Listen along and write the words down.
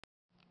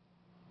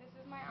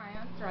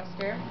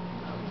thruster.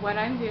 What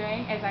I'm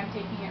doing is I'm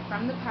taking it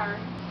from the power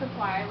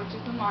supply, which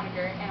is the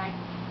monitor, and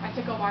I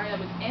took a wire that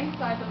was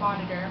inside the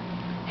monitor,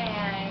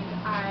 and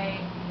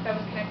that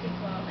was connected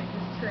to like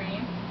the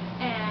screen,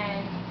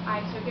 and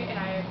I took it and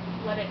I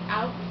let it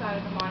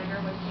outside of the monitor,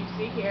 which you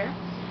see here,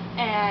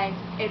 and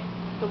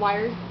the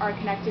wires are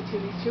connected to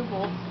these 2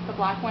 bolts. The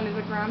black one is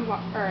the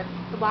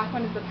black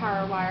one is the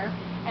power wire,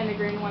 and the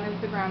green one is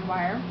the ground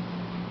wire.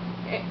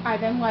 I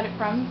then let it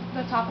from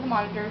the top of the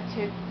monitor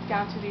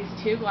down to these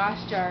 2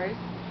 glass jars.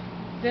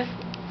 This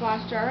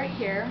glass jar right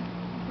here,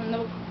 from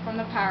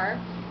the power,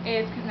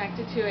 is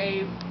connected to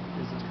a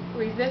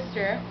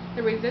resistor.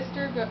 The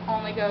resistor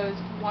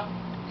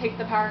takes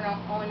the power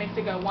and only makes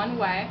it go one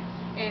way,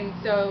 and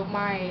so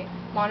my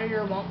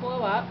monitor won't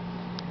blow up.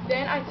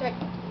 Then I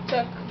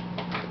took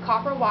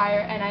copper wire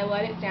and I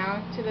let it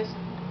down to this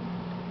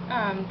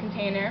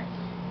container,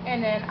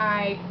 and then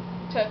I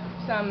took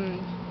some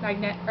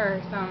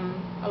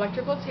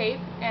electrical tape,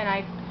 and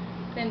I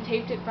then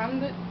taped it from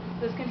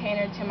this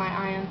container to my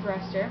ion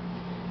thruster.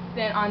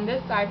 Then on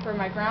this side for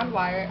my ground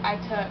wire, I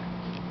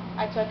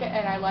took it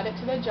and I let it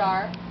to the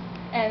jar,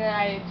 and then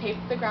I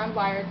taped the ground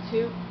wire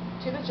to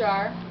the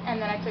jar,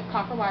 and then I took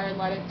copper wire and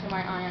let it to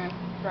my ion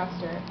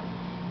thruster.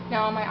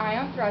 Now on my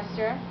ion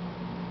thruster,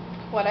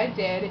 what I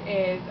did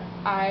is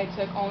I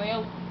took only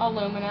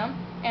aluminum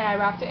and I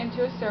wrapped it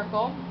into a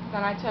circle.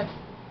 Then I took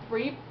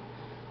three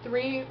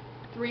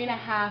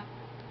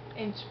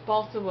 3.5-inch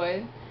balsa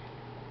wood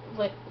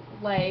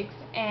legs,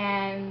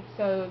 and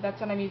so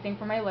that's what I'm using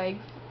for my legs.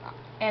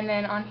 And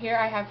then on here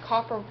I have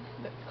copper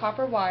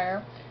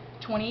wire,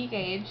 20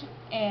 gauge,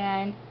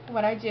 and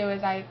what I do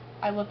is I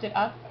lift it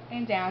up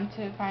and down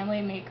to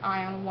finally make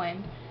ion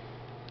 1.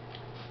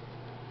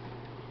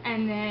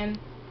 And then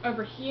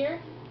over here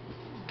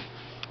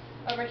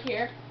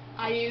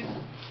I use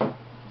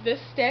this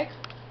stick,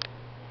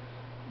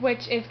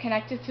 which is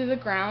connected to the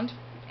ground,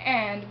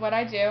 and what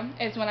I do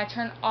is when I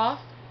turn off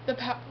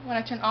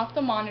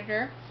the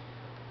monitor,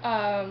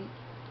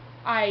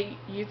 I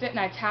use it and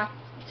I tap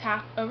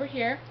over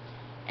here,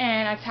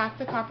 and I tap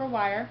the copper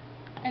wire,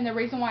 and the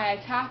reason why I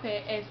tap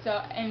it is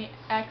so any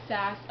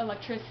excess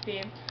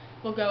electricity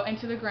will go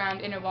into the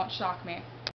ground and it won't shock me.